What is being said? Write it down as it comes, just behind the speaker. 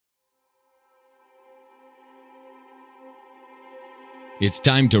It's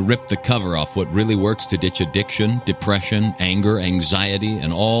time to rip the cover off what really works to ditch addiction, depression, anger, anxiety,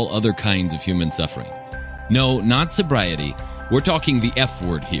 and all other kinds of human suffering. No, not sobriety. We're talking the F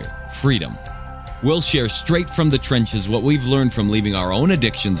word here, freedom. We'll share straight from the trenches what we've learned from leaving our own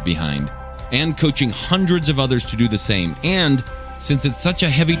addictions behind and coaching hundreds of others to do the same. And since it's such a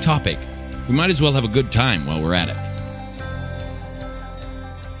heavy topic, we might as well have a good time while we're at it.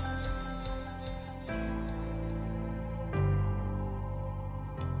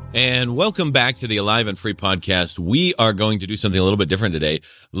 And welcome back to the Alive and Free podcast. We are going to do something a little bit different today.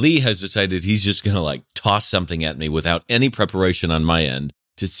 Lee has decided he's just going to toss something at me without any preparation on my end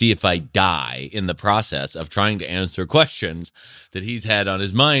to see if I die in the process of trying to answer questions that he's had on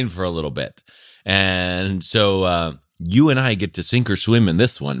his mind for a little bit. And so you and I get to sink or swim in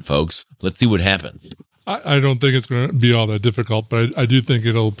this one, folks. Let's see what happens. I don't think it's going to be all that difficult, but I do think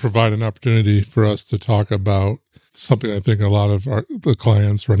it'll provide an opportunity for us to talk about something I think a lot of the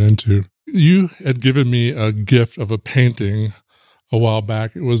clients run into. You had given me a gift of a painting a while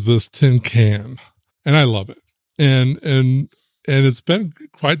back. It was this tin can, and I love it. And it's been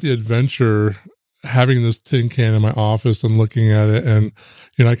quite the adventure having this tin can in my office and looking at it, and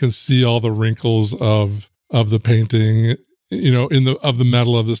I can see all the wrinkles of the painting, of the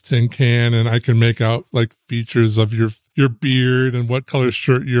metal of this tin can, and I can make out features of your beard and what color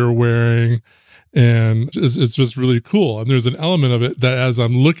shirt you're wearing. And it's just really cool. And there's an element of it that as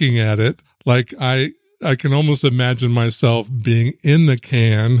I'm looking at it, I can almost imagine myself being in the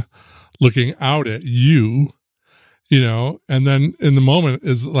can looking out at you, and then in the moment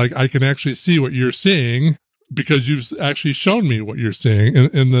is I can actually see what you're seeing because you've actually shown me what you're seeing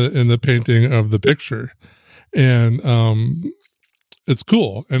in the painting of the picture. And it's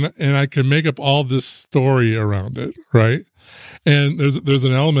cool. And I can make up all this story around it, right? And there's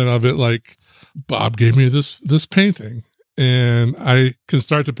an element of it Bob gave me this painting, and I can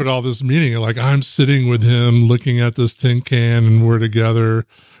start to put all this meaning. I'm sitting with him looking at this tin can, and we're together,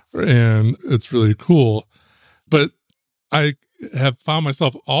 and it's really cool. But I have found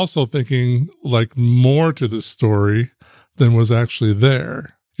myself also thinking more to the story than was actually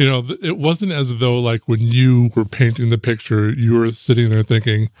there. It wasn't as though when you were painting the picture, you were sitting there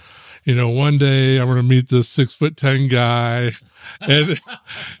thinking, one day I'm going to meet this 6'10" guy,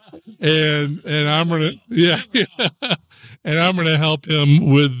 and I'm going to, and I'm going to help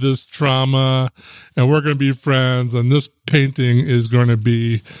him with this trauma, and we're going to be friends. And this painting is going to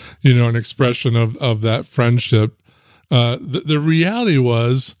be, an expression of that friendship. The reality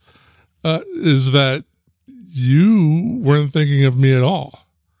is that you weren't thinking of me at all.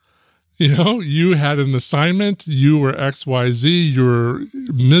 You had an assignment, you were XYZ, you were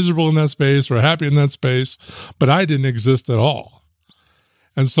miserable in that space or happy in that space, but I didn't exist at all.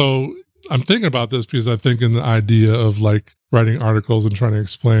 And so I'm thinking about this because I think in the idea of writing articles and trying to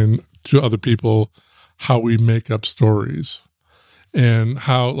explain to other people how we make up stories and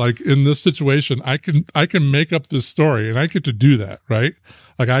how in this situation, I can make up this story, and I get to do that, right?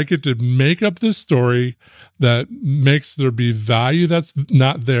 I get to make up this story that makes there be value that's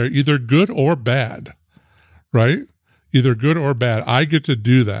not there, either good or bad, right? Either good or bad. I get to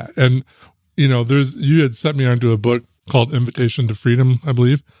do that. And, you had sent me onto a book called Invitation to Freedom, I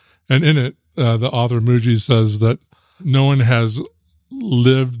believe. And in it, the author Muji says that no one has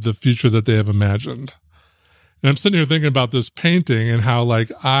lived the future that they have imagined. And I'm sitting here thinking about this painting and how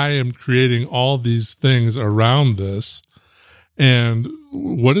I am creating all these things around this. And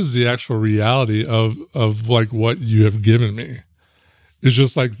what is the actual reality of what you have given me? It's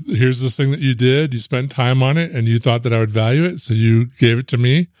just here's this thing that you did, you spent time on it, and you thought that I would value it, so you gave it to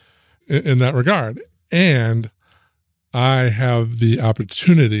me in that regard. And I have the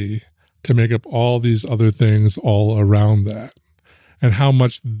opportunity to make up all these other things all around that. And how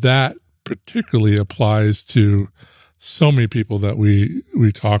much that particularly applies to so many people that we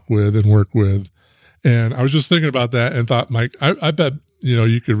talk with and work with. And I was just thinking about that and thought, Mike, I bet,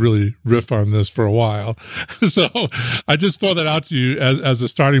 you could really riff on this for a while. So I just throw that out to you as a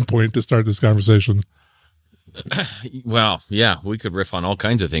starting point to start this conversation. Well, yeah, we could riff on all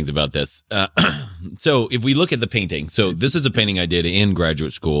kinds of things about this. So if we look at the painting, so this is a painting I did in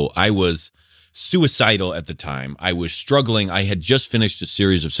graduate school. I was suicidal at the time. I was struggling. I had just finished a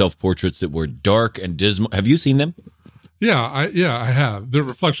series of self-portraits that were dark and dismal. Have you seen them? Yeah, I have. The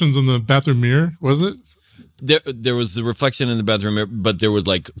reflections in the bathroom mirror, was it? There was the reflection in the bathroom mirror, but there was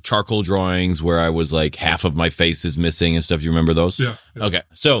charcoal drawings where I was half of my face is missing and stuff. You remember those? Yeah. Okay,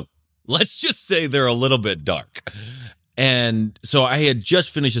 so let's just say they're a little bit dark. And so I had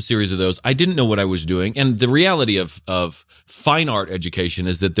just finished a series of those. I didn't know what I was doing. And the reality of fine art education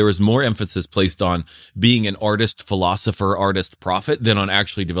is that there is more emphasis placed on being an artist, philosopher, artist, prophet than on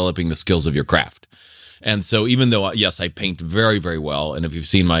actually developing the skills of your craft. And so even though, yes, I paint very, very well, and if you've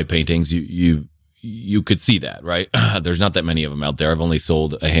seen my paintings, you could see that, right? There's not that many of them out there. I've only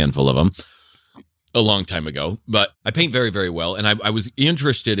sold a handful of them a long time ago, but I paint very, very well. And I was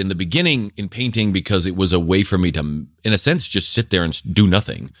interested in the beginning in painting because it was a way for me to, in a sense, just sit there and do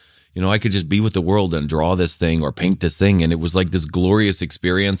nothing. You know, I could just be with the world and draw this thing or paint this thing. And it was like this glorious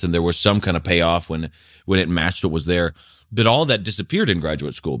experience. And there was some kind of payoff when it matched what was there. But all that disappeared in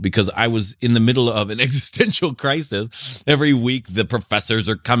graduate school because I was in the middle of an existential crisis. Every week, the professors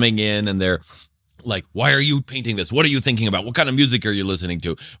are coming in and they're like, why are you painting this? What are you thinking about? What kind of music are you listening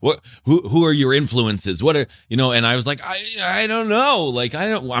to? Who are your influences? What are, you know, and I was like, I don't know. Like,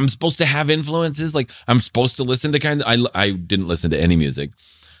 I'm supposed to have influences. Like, I'm supposed to listen to I didn't listen to any music.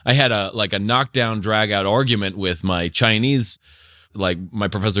 I had a knockdown, drag out argument with my Chinese, like my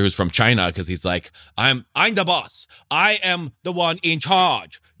professor who's from China, because he's like, I'm the boss. I am the one in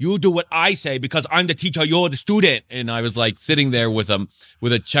charge. You do what I say because I'm the teacher, you're the student. And I was like sitting there with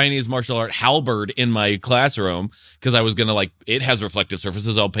a Chinese martial art halberd in my classroom because I was going to it has reflective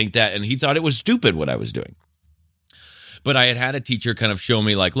surfaces, I'll paint that. And he thought it was stupid what I was doing. But I had a teacher kind of show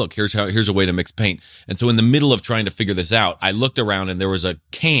me like, look, here's a way to mix paint. And so in the middle of trying to figure this out, I looked around and there was a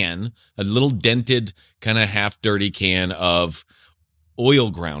little dented, kind of half dirty can of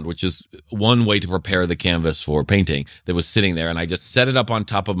oil ground, which is one way to prepare the canvas for painting, that was sitting there. And I just set it up on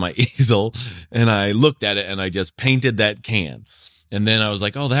top of my easel and I looked at it and I just painted that can. And then I was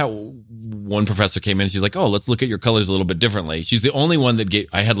like, oh, that one professor came in and she's like, oh, let's look at your colors a little bit differently. She's the only one that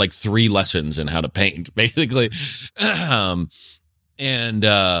I had like 3 lessons in how to paint, basically. She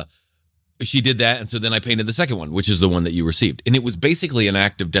did that. And so then I painted the second one, which is the one that you received. And it was basically an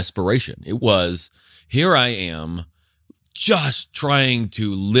act of desperation. It was, here I am, just trying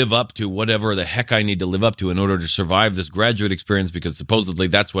to live up to whatever the heck I need to live up to in order to survive this graduate experience, because supposedly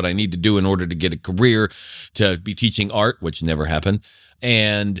that's what I need to do in order to get a career, to be teaching art, which never happened,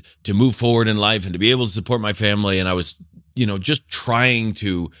 and to move forward in life and to be able to support my family. And I was, just trying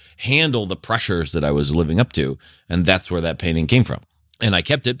to handle the pressures that I was living up to. And that's where that painting came from. And I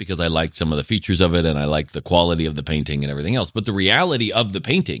kept it because I liked some of the features of it and I liked the quality of the painting and everything else. But the reality of the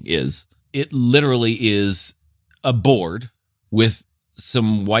painting is it literally is a board with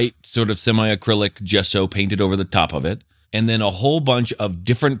some white sort of semi-acrylic gesso painted over the top of it, and then a whole bunch of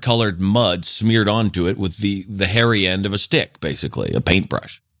different colored mud smeared onto it with the hairy end of a stick, basically, a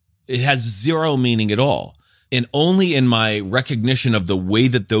paintbrush. It has zero meaning at all. And only in my recognition of the way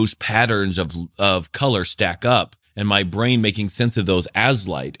that those patterns of color stack up and my brain making sense of those as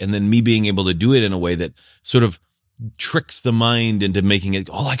light, and then me being able to do it in a way that sort of tricks the mind into making it,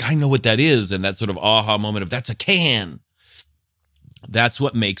 I know what that is. And that sort of aha moment of that's a can. That's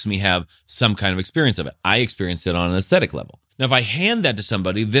what makes me have some kind of experience of it. I experienced it on an aesthetic level. Now, if I hand that to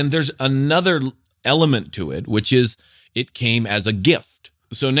somebody, then there's another element to it, which is it came as a gift.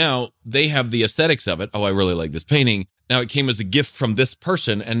 So now they have the aesthetics of it. Oh, I really like this painting. Now it came as a gift from this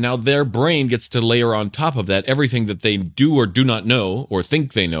person, and now their brain gets to layer on top of that everything that they do or do not know or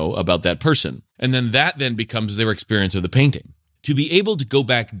think they know about that person. And then that then becomes their experience of the painting. To be able to go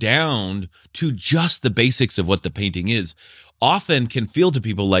back down to just the basics of what the painting is often can feel to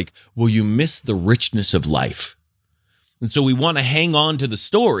people like, well, you miss the richness of life. And so we want to hang on to the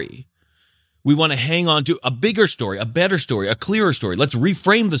story. We want to hang on to a bigger story, a better story, a clearer story. Let's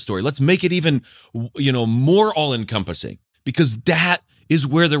reframe the story. Let's make it even, more all-encompassing, because that is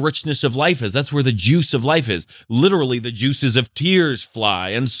where the richness of life is. That's where the juice of life is. Literally, the juices of tears fly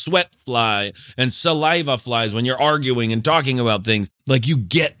and sweat fly and saliva flies when you're arguing and talking about things. Like, you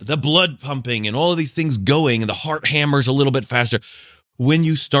get the blood pumping and all of these things going, and the heart hammers a little bit faster. When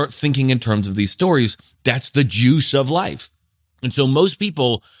you start thinking in terms of these stories, that's the juice of life. And so most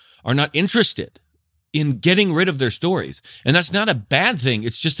people are not interested in getting rid of their stories. And that's not a bad thing.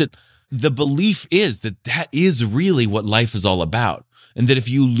 It's just that the belief is that that is really what life is all about. And that if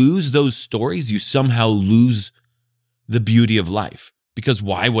you lose those stories, you somehow lose the beauty of life. Because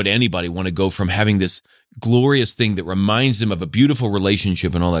why would anybody want to go from having this glorious thing that reminds them of a beautiful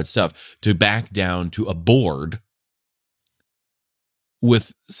relationship and all that stuff to back down to a board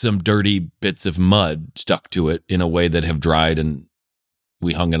with some dirty bits of mud stuck to it in a way that have dried and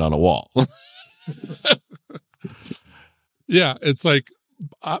we hung it on a wall? Yeah, it's like,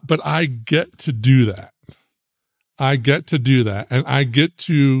 but I get to do that. I get to do that. And I get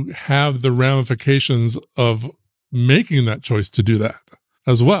to have the ramifications of making that choice to do that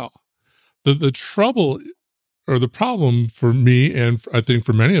as well. The trouble, or the problem for me, and I think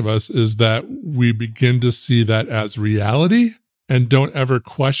for many of us, is that we begin to see that as reality and don't ever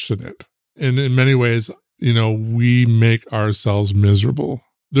question it. And in many ways, we make ourselves miserable.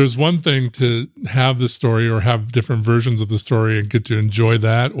 There's one thing to have the story or have different versions of the story and get to enjoy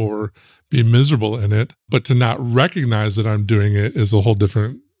that or be miserable in it, but to not recognize that I'm doing it is a whole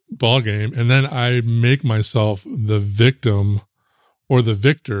different ballgame. And then I make myself the victim or the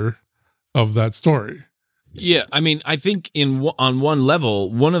victor of that story. Yeah, I mean, I think on one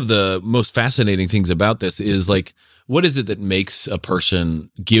level, one of the most fascinating things about this is like, what is it that makes a person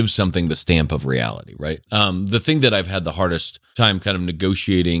give something the stamp of reality, right? The thing that I've had the hardest time kind of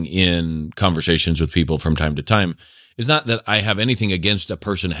negotiating in conversations with people from time to time is not that I have anything against a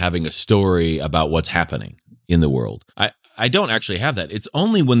person having a story about what's happening in the world. I don't actually have that. It's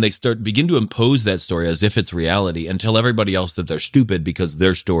only when they begin to impose that story as if it's reality and tell everybody else that they're stupid because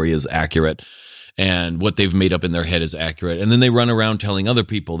their story is accurate and what they've made up in their head is accurate. And then they run around telling other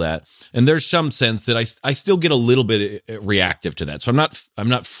people that. And there's some sense that I still get a little bit reactive to that. So I'm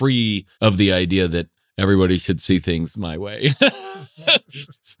not free of the idea that everybody should see things my way.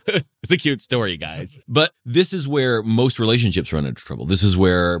 It's a cute story, guys. But this is where most relationships run into trouble. This is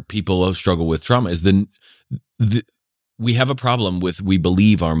where people struggle with trauma is we have a problem with we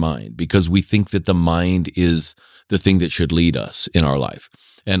believe our mind because we think that the mind is the thing that should lead us in our life.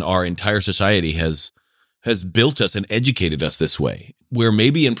 And our entire society has built us and educated us this way, where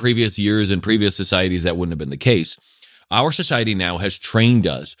maybe in previous years and previous societies that wouldn't have been the case. Our society now has trained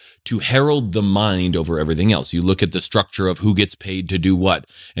us to herald the mind over everything else. You look at the structure of who gets paid to do what,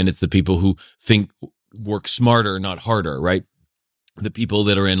 and it's the people who work smarter, not harder, right? The people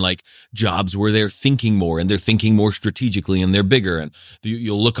that are in like jobs where they're thinking more and they're thinking more strategically and they're bigger. And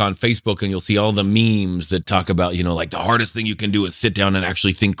you'll look on Facebook and you'll see all the memes that talk about, like the hardest thing you can do is sit down and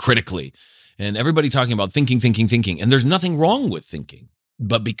actually think critically. And everybody talking about thinking. And there's nothing wrong with thinking.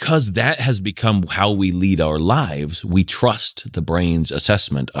 But because that has become how we lead our lives, we trust the brain's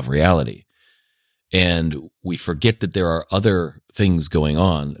assessment of reality. And we forget that there are other things going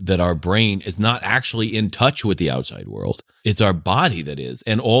on, that our brain is not actually in touch with the outside world. It's our body that is.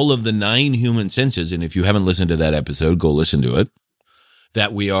 And all of the 9 human senses, and if you haven't listened to that episode, go listen to it,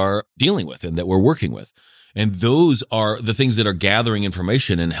 that we are dealing with and that we're working with. And those are the things that are gathering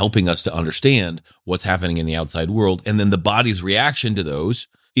information and helping us to understand what's happening in the outside world. And then the body's reaction to those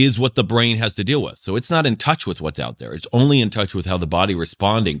is what the brain has to deal with. So it's not in touch with what's out there. It's only in touch with how the body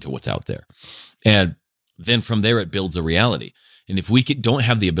responding to what's out there. And then from there, it builds a reality. And if we don't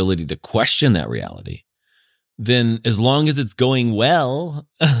have the ability to question that reality, then as long as it's going well,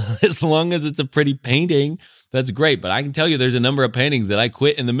 as long as it's a pretty painting, that's great. But I can tell you there's a number of paintings that I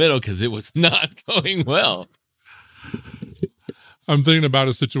quit in the middle because it was not going well. I'm thinking about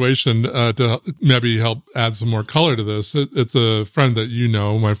a situation to maybe help add some more color to this. It's a friend that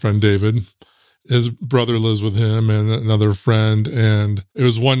my friend David. His brother lives with him and another friend. And it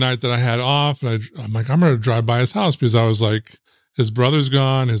was one night that I had off. And I'm like, I'm going to drive by his house because I was like, his brother's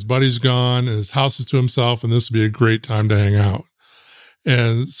gone, his buddy's gone, and his house is to himself. And this would be a great time to hang out.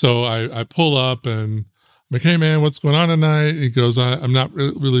 And so I pull up and I'm like, hey man, what's going on tonight? He goes, I'm not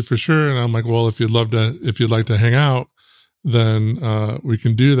really for sure. And I'm like, well, if you'd like to hang out, then we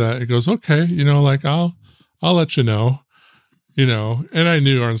can do that. He goes, okay, I'll let you know. And I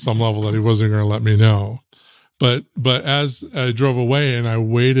knew on some level that he wasn't going to let me know. But as I drove away and I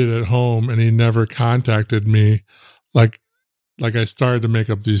waited at home and he never contacted me, like I started to make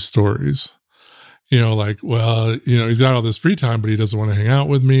up these stories, he's got all this free time, but he doesn't want to hang out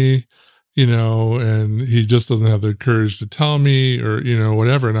with me, and he just doesn't have the courage to tell me or,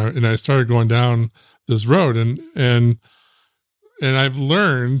 whatever. And I started going down this road and I've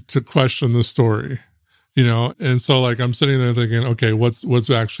learned to question the story. And so like I'm sitting there thinking, okay, what's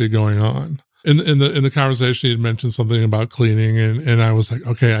actually going on? In the conversation, he had mentioned something about cleaning, and I was like,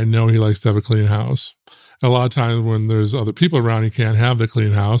 okay, I know he likes to have a clean house. A lot of times when there's other people around, he can't have the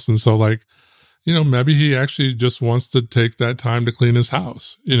clean house, and so like, maybe he actually just wants to take that time to clean his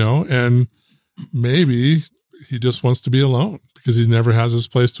house, and maybe he just wants to be alone because he never has his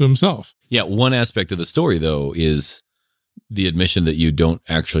place to himself. Yeah, one aspect of the story though is the admission that you don't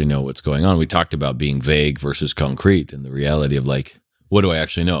actually know what's going on. We talked about being vague versus concrete and the reality of like, what do I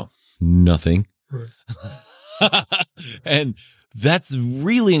actually know? Nothing. Right. And that's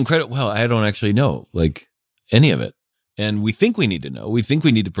really incredible. Well, I don't actually know like any of it. And we think we need to know. We think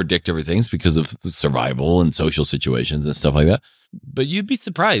we need to predict everything because of survival and social situations and stuff like that. But you'd be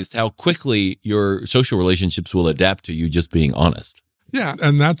surprised how quickly your social relationships will adapt to you just being honest. Yeah.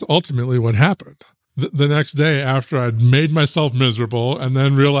 And that's ultimately what happened. the next day, after I'd made myself miserable and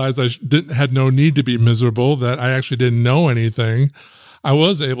then realized I had no need to be miserable, that I actually didn't know anything, I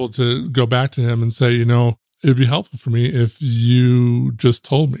was able to go back to him and say, it'd be helpful for me if you just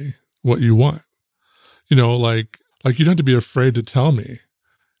told me what you want. Like you don't have to be afraid to tell me.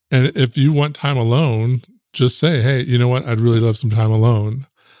 And if you want time alone, just say, hey, you know what? I'd really love some time alone.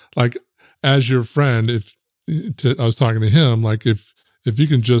 Like, as your friend, I was talking to him, like if you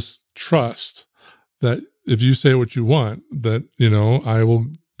can just trust that if you say what you want, that, I will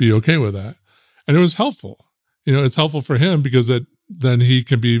be okay with that. And it was helpful. It's helpful for him because then he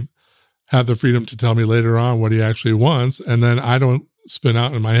can have the freedom to tell me later on what he actually wants. And then I don't spin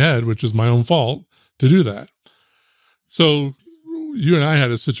out in my head, which is my own fault to do that. So you and I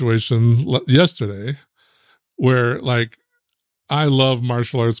had a situation yesterday where, like, I love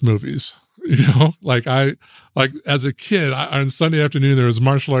martial arts movies. Like as a kid, on Sunday afternoon, there was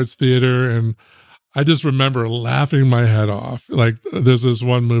martial arts theater, and I just remember laughing my head off. Like, there's this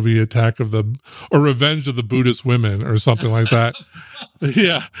one movie, Revenge of the Buddhist Women or something like that.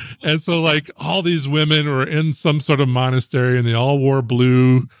 Yeah. And so, like, all these women were in some sort of monastery, and they all wore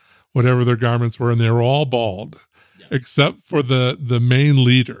blue, whatever their garments were, and they were all bald, except for the main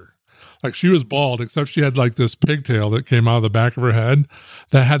leader. Like, she was bald, except she had like this pigtail that came out of the back of her head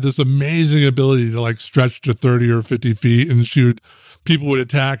that had this amazing ability to like stretch to 30 or 50 feet. And people would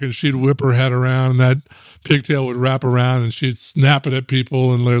attack, and she'd whip her head around, and that pigtail would wrap around, and she'd snap it at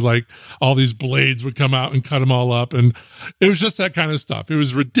people, and there's like all these blades would come out and cut them all up. And it was just that kind of stuff. It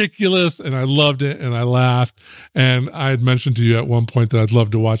was ridiculous, and I loved it, and I laughed. And I had mentioned to you at one point that I'd love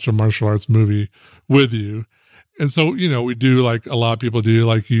to watch a martial arts movie with you. And so, we do, like a lot of people do,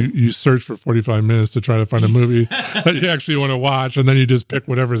 like you search for 45 minutes to try to find a movie that you actually want to watch, and then you just pick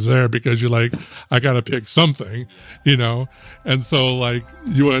whatever's there because you're like, I got to pick something, And so, like,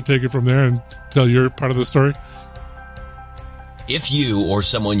 you want to take it from there and tell your part of the story? If you or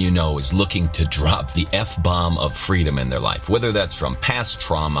someone you know is looking to drop the F-bomb of freedom in their life, whether that's from past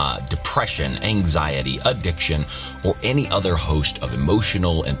trauma, depression, anxiety, addiction, or any other host of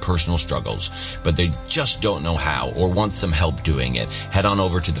emotional and personal struggles, but they just don't know how or want some help doing it, head on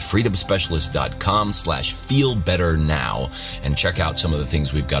over to thefreedomspecialist.com/feelbetternow and check out some of the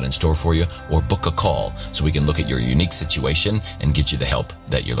things we've got in store for you, or book a call so we can look at your unique situation and get you the help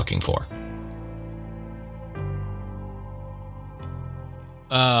that you're looking for.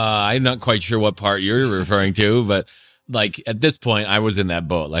 I'm not quite sure what part you're referring to, but like at this point, I was in that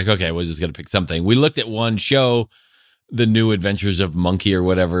boat. Like, okay, we're just going to pick something. We looked at one show, The New Adventures of Monkey or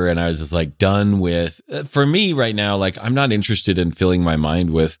whatever, and I was just like done with, for me right now, like I'm not interested in filling my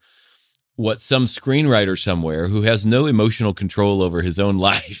mind with what some screenwriter somewhere who has no emotional control over his own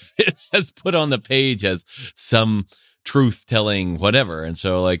life has put on the page as some truth telling whatever. And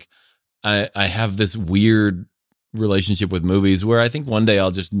so like, I have this weird relationship with movies where I think one day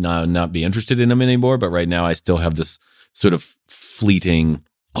I'll just not be interested in them anymore. But right now I still have this sort of fleeting,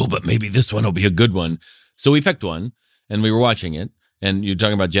 but maybe this one will be a good one. So we picked one and we were watching it. And you're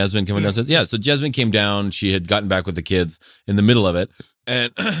talking about Jasmine coming down. Yeah. So Jasmine came down. She had gotten back with the kids in the middle of it.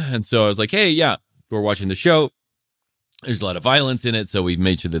 And so I was like, hey, yeah, we're watching the show. There's a lot of violence in it. So we've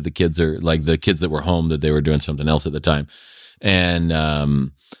made sure that the kids are like the kids that were home, that they were doing something else at the time.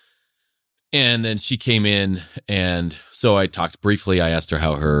 And then she came in, and so I talked briefly. I asked her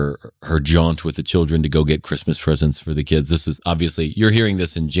how her jaunt with the children to go get Christmas presents for the kids. This is obviously, you're hearing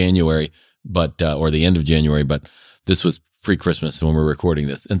this in January, but or the end of January, but this was pre-Christmas when we're recording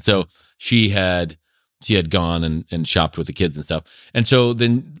this. And so she had gone and shopped with the kids and stuff. And so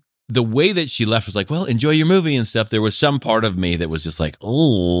then the way that she left was like, well, enjoy your movie and stuff. There was some part of me that was just like,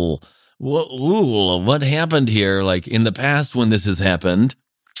 what happened here? Like in the past when this has happened,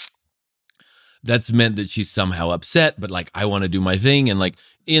 that's meant that she's somehow upset, but like, I want to do my thing. And like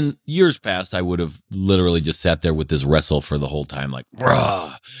in years past, I would have literally just sat there with this wrestle for the whole time. Like,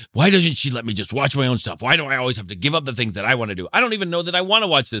 bruh, why doesn't she let me just watch my own stuff? Why do I always have to give up the things that I want to do? I don't even know that I want to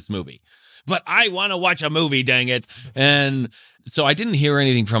watch this movie, but I want to watch a movie, dang it. And so I didn't hear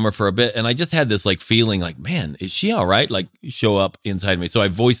anything from her for a bit. And I just had this like feeling like, man, is she all right? Like show up inside me. So I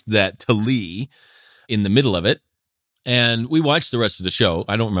voiced that to Lee in the middle of it. And we watched the rest of the show.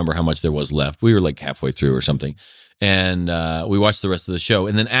 I don't remember how much there was left. We were like halfway through or something. And we watched the rest of the show.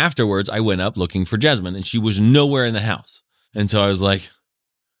 And then afterwards, I went up looking for Jasmine, and she was nowhere in the house. And so I was like,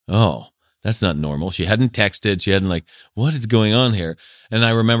 oh, that's not normal. She hadn't texted. She hadn't like, what is going on here? And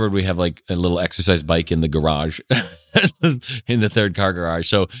I remembered we have like a little exercise bike in the garage, in the third car garage.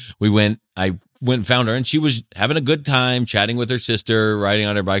 So I went and found her, and she was having a good time chatting with her sister, riding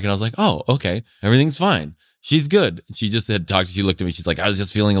on her bike. And I was like, oh, okay, everything's fine. She's good. She just had talked. She looked at me. She's like, I was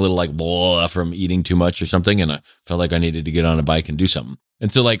just feeling a little like blah from eating too much or something. And I felt like I needed to get on a bike and do something.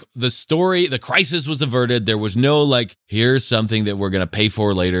 And so like the crisis was averted. There was no like, here's something that we're going to pay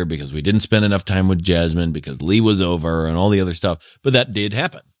for later because we didn't spend enough time with Jasmine because Lee was over and all the other stuff. But that did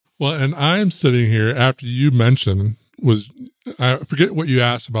happen. Well, and I'm sitting here after you mentioned I forget what you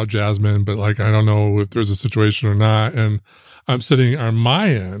asked about Jasmine, but like, I don't know if there's a situation or not. And I'm sitting on my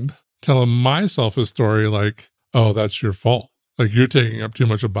end telling myself a story like, oh, that's your fault. Like you're taking up too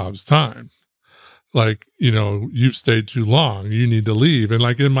much of Bob's time. Like, you've stayed too long. You need to leave. And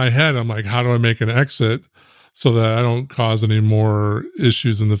like in my head, I'm like, how do I make an exit so that I don't cause any more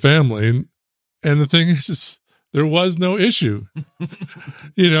issues in the family? And the thing is there was no issue.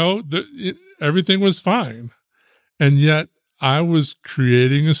 Everything was fine. And yet I was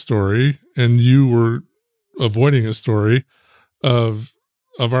creating a story and you were avoiding a story of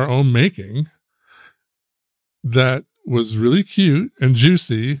our own making that was really cute and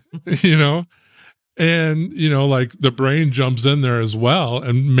juicy, and, like the brain jumps in there as well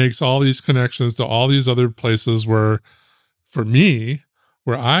and makes all these connections to all these other places where, for me,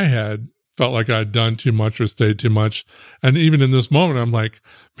 where I had felt like I'd done too much or stayed too much. And even in this moment, I'm like,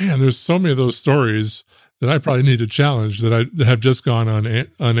 man, there's so many of those stories that I probably need to challenge that I have just gone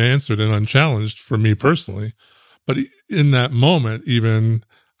unanswered and unchallenged for me personally. But in that moment, even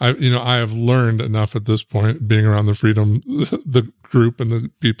I have learned enough at this point, being around the freedom, the group and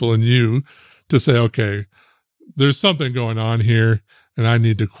the people and you, to say, okay, there's something going on here and I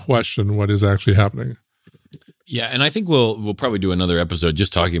need to question what is actually happening. Yeah. And I think we'll probably do another episode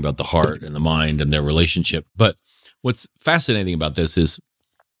just talking about the heart and the mind and their relationship. But what's fascinating about this is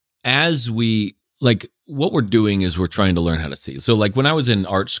what we're doing is we're trying to learn how to see. So like when I was in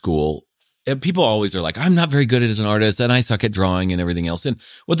art school, people always are like, I'm not very good as an artist and I suck at drawing and everything else. And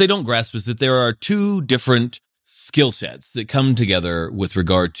what they don't grasp is that there are two different skill sets that come together with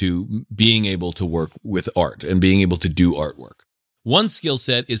regard to being able to work with art and being able to do artwork. One skill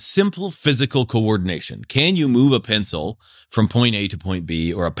set is simple physical coordination. Can you move a pencil from point A to point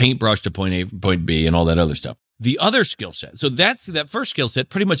B or a paintbrush to point A, point B and all that other stuff? The other skill set, so that's that first skill set,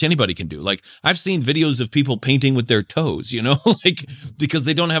 pretty much anybody can do. Like I've seen videos of people painting with their toes, like because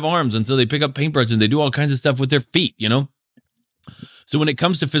they don't have arms. And so they pick up paintbrush and they do all kinds of stuff with their feet, So when it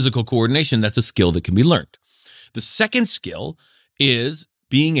comes to physical coordination, that's a skill that can be learned. The second skill is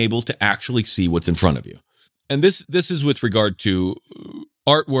being able to actually see what's in front of you. And this is with regard to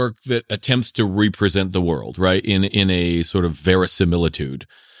artwork that attempts to represent the world, right? In a sort of verisimilitude.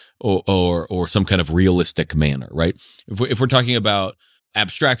 Or some kind of realistic manner, right? If we're talking about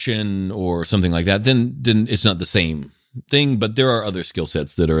abstraction or something like that, then it's not the same thing, but there are other skill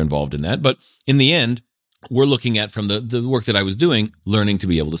sets that are involved in that. But in the end, we're looking at, from the work that I was doing, learning to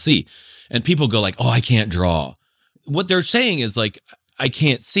be able to see. And people go like, oh, I can't draw. What they're saying is like, I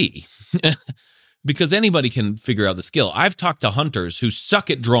can't see. Because anybody can figure out the skill. I've talked to hunters who suck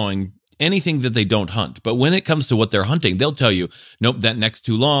at drawing anything that they don't hunt. But when it comes to what they're hunting, they'll tell you, nope, that neck's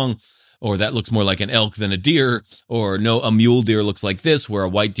too long, or that looks more like an elk than a deer, or no, a mule deer looks like this, where a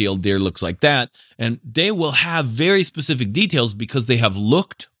white-tailed deer looks like that. And they will have very specific details because they have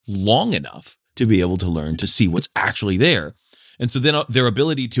looked long enough to be able to learn to see what's actually there. And so then their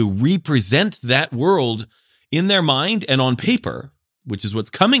ability to represent that world in their mind and on paper, which is what's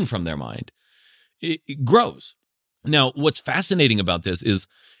coming from their mind, it grows. Now, what's fascinating about this is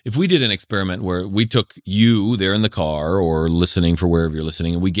if we did an experiment where we took you there in the car or listening for wherever you're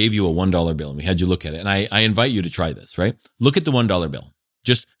listening, and we gave you a $1 bill and we had you look at it, and I invite you to try this, right? Look at the $1 bill.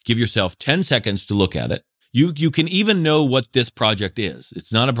 Just give yourself 10 seconds to look at it. You can even know what this project is.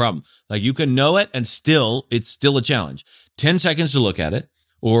 It's not a problem. Like you can know it and it's still a challenge. 10 seconds to look at it,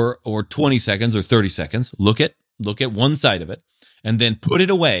 or 20 seconds or 30 seconds. Look at one side of it and then put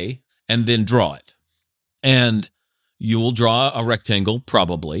it away and then draw it. And you will draw a rectangle,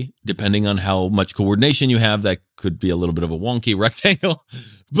 probably, depending on how much coordination you have. That could be a little bit of a wonky rectangle,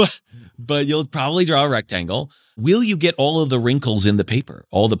 but you'll probably draw a rectangle. Will you get all of the wrinkles in the paper,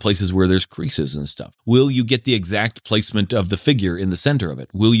 all the places where there's creases and stuff? Will you get the exact placement of the figure in the center of it?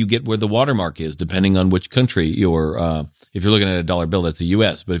 Will you get where the watermark is, depending on which country if you're looking at a dollar bill, that's the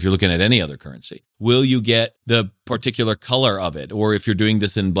US, but if you're looking at any other currency, will you get the particular color of it? Or if you're doing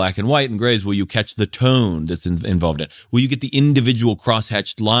this in black and white and grays, will you catch the tone that's involved in it? Will you get the individual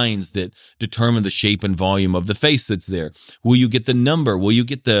cross-hatched lines that determine the shape and volume of the face that's there? Will you get the number? Will you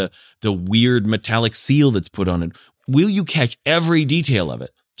get the weird metallic seal that's put on it? Will you catch every detail of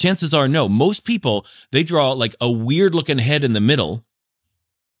it? Chances are no. Most people, they draw like a weird looking head in the middle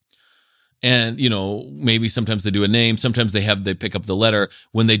And, maybe sometimes they do a name. Sometimes they pick up the letter.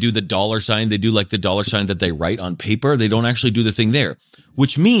 When they do the dollar sign, they do like the dollar sign that they write on paper. They don't actually do the thing there,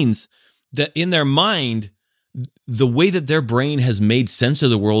 which means that in their mind, the way that their brain has made sense of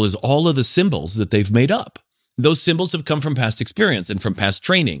the world is all of the symbols that they've made up. Those symbols have come from past experience and from past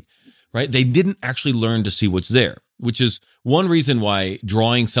training, right? They didn't actually learn to see what's there, which is one reason why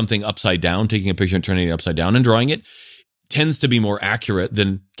drawing something upside down, taking a picture and turning it upside down and drawing it, tends to be more accurate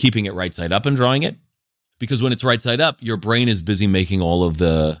than keeping it right side up and drawing it. Because when it's right side up, your brain is busy making all of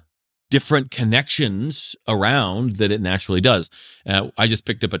the different connections around that it naturally does. I just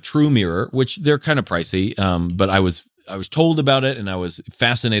picked up a true mirror, which they're kind of pricey, but I was told about it and I was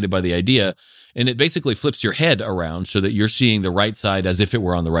fascinated by the idea. And it basically flips your head around so that you're seeing the right side as if it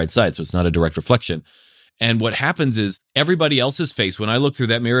were on the right side. So it's not a direct reflection. And what happens is everybody else's face, when I look through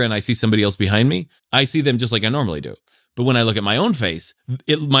that mirror and I see somebody else behind me, I see them just like I normally do. But when I look at my own face,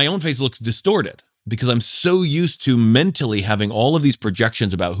 my own face looks distorted because I'm so used to mentally having all of these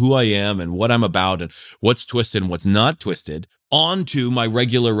projections about who I am and what I'm about and what's twisted and what's not twisted onto my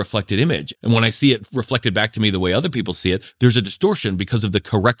regular reflected image. And when I see it reflected back to me the way other people see it, there's a distortion because of the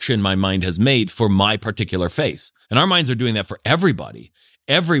correction my mind has made for my particular face. And our minds are doing that for everybody,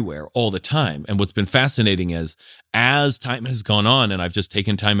 everywhere, all the time. And what's been fascinating is as time has gone on, and I've just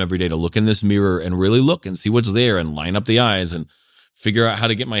taken time every day to look in this mirror and really look and see what's there and line up the eyes and figure out how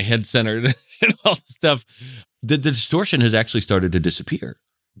to get my head centered and all this stuff, the distortion has actually started to disappear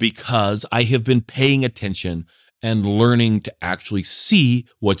because I have been paying attention and learning to actually see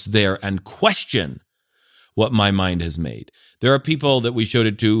what's there and question what my mind has made. There are people that we showed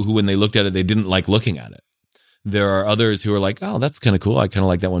it to who, when they looked at it, they didn't like looking at it. There are others who are like, oh, that's kind of cool. I kind of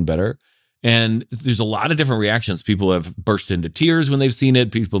like that one better. And there's a lot of different reactions. People have burst into tears when they've seen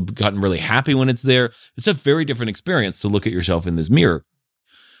it. People have gotten really happy when it's there. It's a very different experience to look at yourself in this mirror.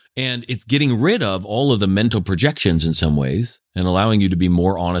 And it's getting rid of all of the mental projections in some ways and allowing you to be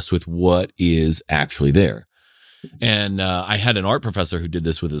more honest with what is actually there. And I had an art professor who did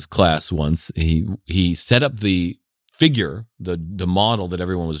this with his class once. He set up the figure, the model that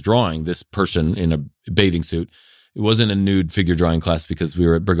everyone was drawing, this person in a bathing suit. It wasn't a nude figure drawing class because we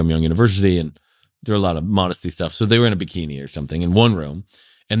were at Brigham Young University and there were a lot of modesty stuff. So they were in a bikini or something in one room.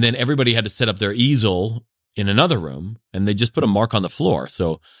 And then everybody had to set up their easel in another room and they just put a mark on the floor.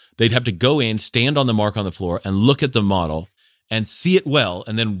 So they'd have to go in, stand on the mark on the floor and look at the model and see it well,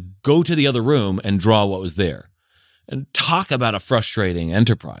 and then go to the other room and draw what was there. And talk about a frustrating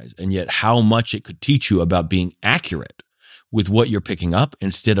enterprise, and yet how much it could teach you about being accurate with what you're picking up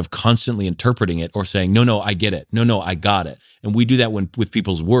instead of constantly interpreting it or saying, no, I get it. No, I got it. And we do that with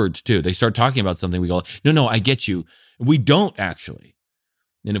people's words too. They start talking about something, we go, no, I get you. We don't actually.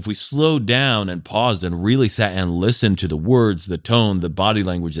 And if we slowed down and paused and really sat and listened to the words, the tone, the body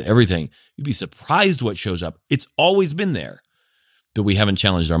language, everything, you'd be surprised what shows up. It's always been there, but we haven't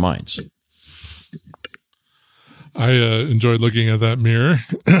challenged our minds. I enjoyed looking at that mirror.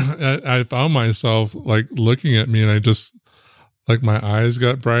 I found myself like looking at me and I just, like my eyes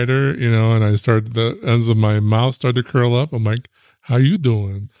got brighter, and I started, the ends of my mouth started to curl up. I'm like, how you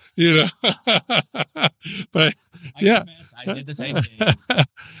doing? But yeah, I did the same thing.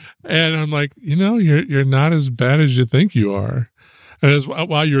 And I'm like, you're not as bad as you think you are. And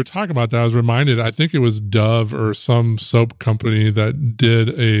while you were talking about that, I was reminded, I think it was Dove or some soap company that did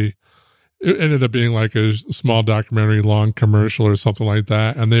it ended up being like a small documentary, long commercial or something like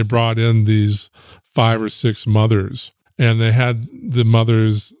that. And they brought in these 5 or 6 mothers and they had the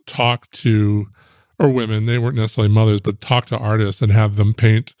mothers talk to, or women, they weren't necessarily mothers, but talk to artists and have them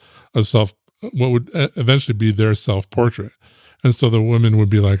paint what would eventually be their self-portrait. And so the women would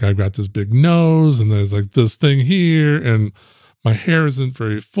be like, I've got this big nose and there's like this thing here and my hair isn't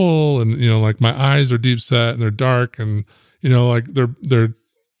very full. And, like my eyes are deep set and they're dark. And, like they're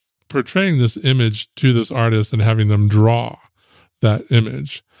portraying this image to this artist and having them draw that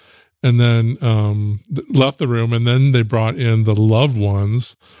image. And then left the room, and then they brought in the loved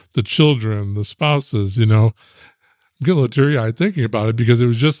ones, the children, the spouses, I'm getting a little teary-eyed thinking about it because it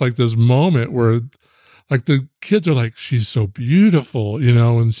was just like this moment where like the kids are like, she's so beautiful,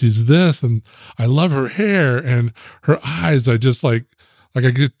 and she's this, and I love her hair and her eyes. I just like I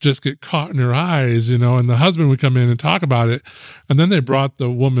could just get caught in her eyes, and the husband would come in and talk about it. And then they brought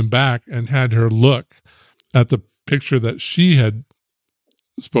the woman back and had her look at the picture that she had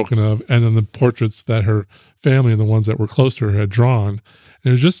spoken of and then the portraits that her family and the ones that were close to her had drawn. And it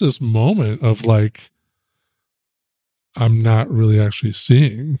was just this moment of like, I'm not really actually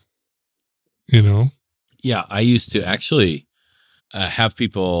seeing, Yeah, I used to actually have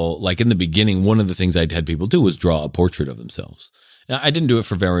people, like in the beginning, one of the things I'd had people do was draw a portrait of themselves. Now, I didn't do it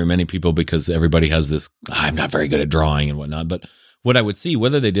for very many people because everybody has this, I'm not very good at drawing and whatnot. But what I would see,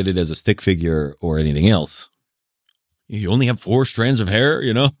 whether they did it as a stick figure or anything else, you only have 4 strands of hair,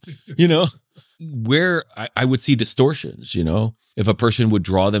 where I would see distortions, if a person would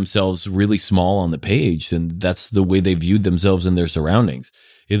draw themselves really small on the page, then that's the way they viewed themselves in their surroundings.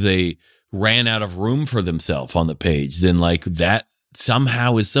 If they ran out of room for themselves on the page, then like that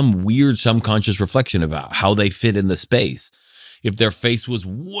somehow is some weird subconscious reflection about how they fit in the space. If their face was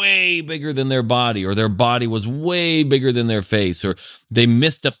way bigger than their body, or their body was way bigger than their face, or they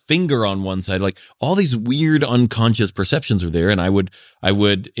missed a finger on one side, like all these weird unconscious perceptions are there. And I would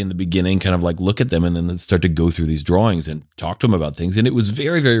in the beginning kind of like look at them and then start to go through these drawings and talk to them about things. And it was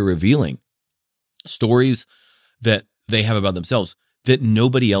very, very revealing. Stories that they have about themselves that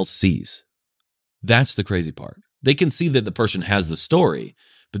nobody else sees. That's the crazy part. They can see that the person has the story,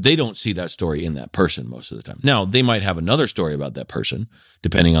 but they don't see that story in that person most of the time. Now, they might have another story about that person,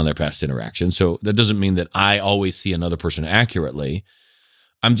 depending on their past interaction. So that doesn't mean that I always see another person accurately.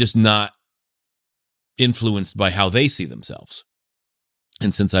 I'm just not influenced by how they see themselves.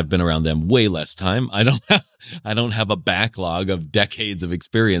 And since I've been around them way less time, I don't have a backlog of decades of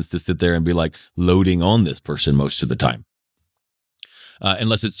experience to sit there and be like loading on this person most of the time.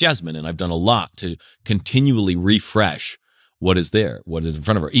 Unless it's Jasmine, and I've done a lot to continually refresh what is there, what is in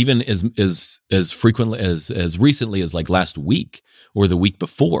front of her, even as frequently as recently as like last week or the week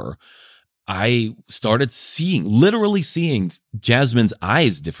before. I started literally seeing Jasmine's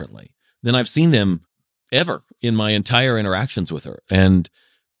eyes differently than I've seen them ever in my entire interactions with her. And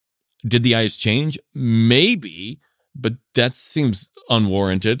did the eyes change? Maybe, but that seems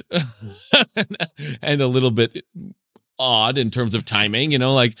unwarranted and a little bit odd in terms of timing,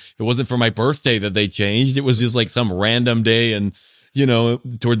 like it wasn't for my birthday that they changed. It was just like some random day and,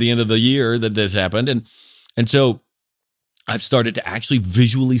 toward the end of the year that this happened. And so I've started to actually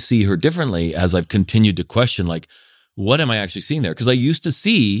visually see her differently as I've continued to question, like, what am I actually seeing there? Because I used to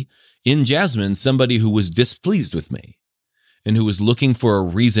see in Jasmine somebody who was displeased with me and who was looking for a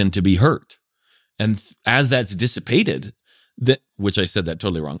reason to be hurt. And as that's dissipated, which I said that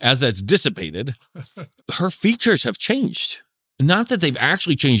totally wrong. As that's dissipated, her features have changed. Not that they've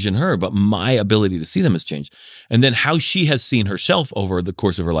actually changed in her, but my ability to see them has changed. And then how she has seen herself over the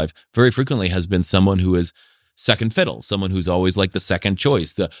course of her life very frequently has been someone who is second fiddle, someone who's always like the second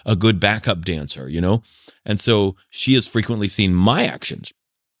choice, a good backup dancer, And so she has frequently seen my actions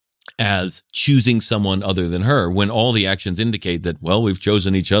as choosing someone other than her, when all the actions indicate that, well, we've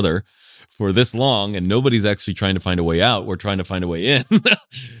chosen each other for this long and nobody's actually trying to find a way out. We're trying to find a way in.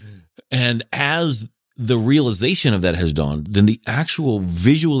 And as the realization of that has dawned, then the actual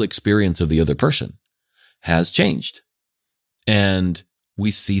visual experience of the other person has changed. And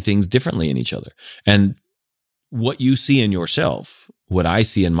we see things differently in each other. And what you see in yourself, what I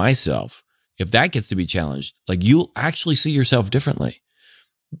see in myself, if that gets to be challenged, like you'll actually see yourself differently.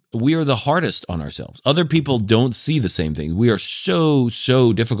 We are the hardest on ourselves. Other people don't see the same thing. We are so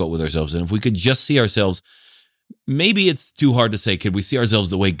difficult with ourselves. And if we could just see ourselves, maybe it's too hard to say, could we see ourselves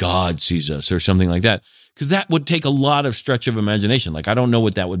the way God sees us or something like that? Because that would take a lot of stretch of imagination. Like, I don't know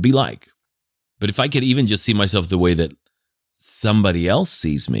what that would be like. But if I could even just see myself the way that somebody else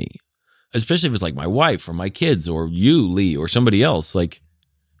sees me, especially if it's like my wife or my kids or you, Lee, or somebody else, like,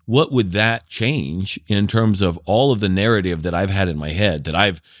 what would that change in terms of all of the narrative that I've had in my head, that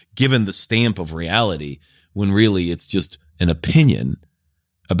I've given the stamp of reality, when really it's just an opinion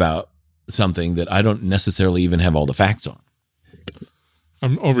about something that I don't necessarily even have all the facts on?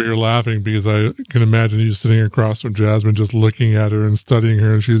 I'm over here laughing because I can imagine you sitting across from Jasmine, just looking at her and studying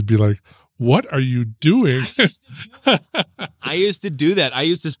her, and she'd be like, what are you doing? I used to do that. I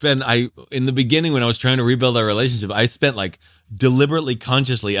used to spend, in the beginning when I was trying to rebuild our relationship, I spent like deliberately,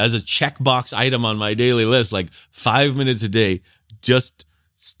 consciously, as a checkbox item on my daily list, like 5 minutes a day, just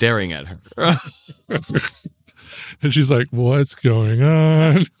staring at her. And she's like, what's going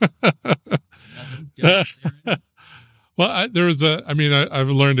on? Well, I've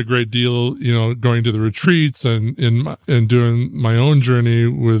learned a great deal, going to the retreats and doing my own journey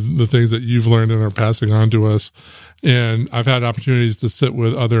with the things that you've learned and are passing on to us. And I've had opportunities to sit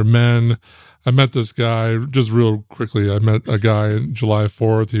with other men. I met this guy just real quickly. I met a guy on July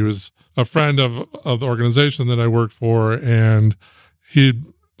 4th. He was a friend of the organization that I work for, and he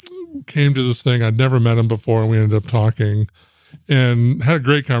came to this thing. I'd never met him before, and we ended up talking and had a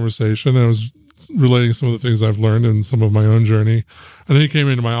great conversation. I was relating some of the things I've learned in some of my own journey. And then he came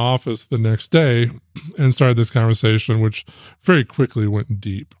into my office the next day and started this conversation, which very quickly went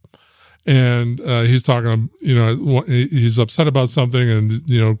deep. And he's talking, he's upset about something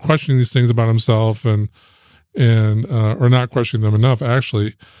and, questioning these things about himself. And and or not questioning them enough,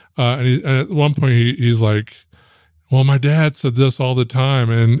 actually. And at one point he's like, well, my dad said this all the time.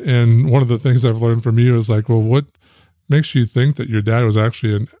 And one of the things I've learned from you is like, well, what makes you think that your dad was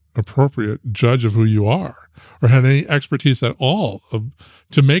actually an appropriate judge of who you are, or had any expertise at all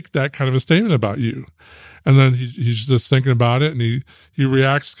to make that kind of a statement about you? And then he's just thinking about it, and he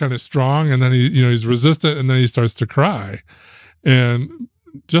reacts kind of strong, and then he's resistant, and then he starts to cry. And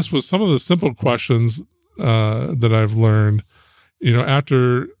just with some of the simple questions that I've learned,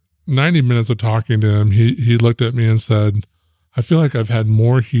 after 90 minutes of talking to him, he looked at me and said, I feel like I've had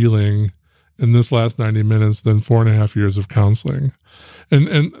more healing in this last 90 minutes than 4.5 years of counseling.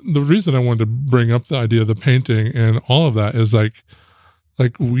 And the reason I wanted to bring up the idea of the painting and all of that is like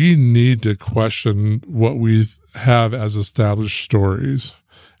we need to question what we have as established stories.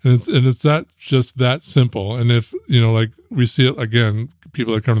 And it's just that simple. And if, like we see it again,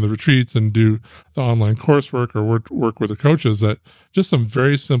 people that come to the retreats and do the online coursework or work with the coaches, that just some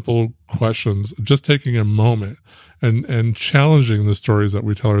very simple questions, just taking a moment and challenging the stories that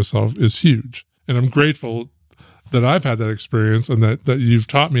we tell ourselves is huge. And I'm grateful that I've had that experience and that you've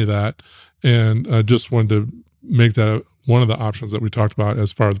taught me that. And I just wanted to make that one of the options that we talked about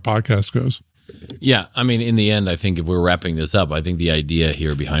as far as the podcast goes. Yeah. I mean, in the end, I think if we're wrapping this up, I think the idea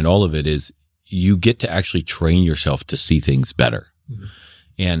here behind all of it is you get to actually train yourself to see things better. Mm-hmm.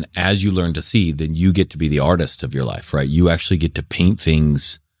 And as you learn to see, then you get to be the artist of your life, right? You actually get to paint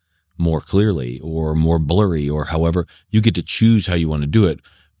things more clearly or more blurry, or however you get to choose how you want to do it.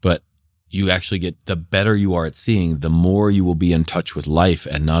 But you actually get, the better you are at seeing, the more you will be in touch with life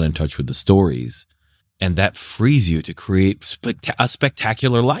and not in touch with the stories. And that frees you to create a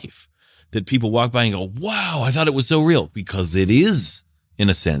spectacular life that people walk by and go, wow, I thought it was so real, because it is, in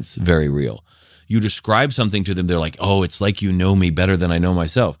a sense, very real. You describe something to them, they're like, oh, it's like you know me better than I know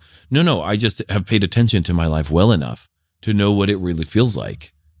myself. No, I just have paid attention to my life well enough to know what it really feels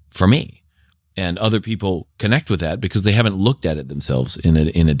like for me. And other people connect with that because they haven't looked at it themselves in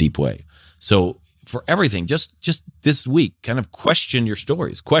a deep way. So for everything, just this week, kind of question your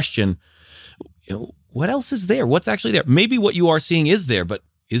stories. Question, what else is there? What's actually there? Maybe what you are seeing is there, but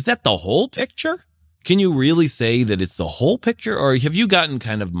is that the whole picture? Can you really say that it's the whole picture? Or have you gotten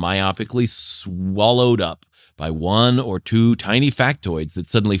kind of myopically swallowed up by one or two tiny factoids that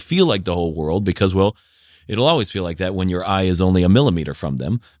suddenly feel like the whole world? Because, well, it'll always feel like that when your eye is only a millimeter from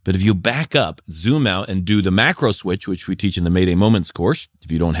them. But if you back up, zoom out, and do the macro switch, which we teach in the Mayday Moments course, if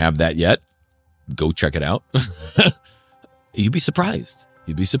you don't have that yet, go check it out. You'd be surprised.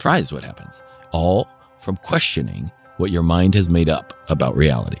 You'd be surprised what happens. All from questioning what your mind has made up about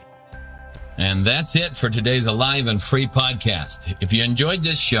reality. And that's it for today's Alive and Free podcast. If you enjoyed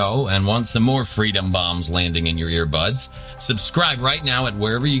this show and want some more freedom bombs landing in your earbuds, subscribe right now at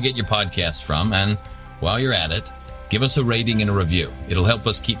wherever you get your podcasts from. And while you're at it, give us a rating and a review. It'll help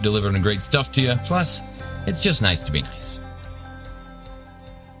us keep delivering great stuff to you. Plus, it's just nice to be nice.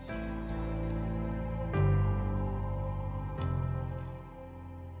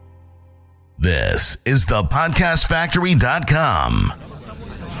 This is thepodcastfactory.com.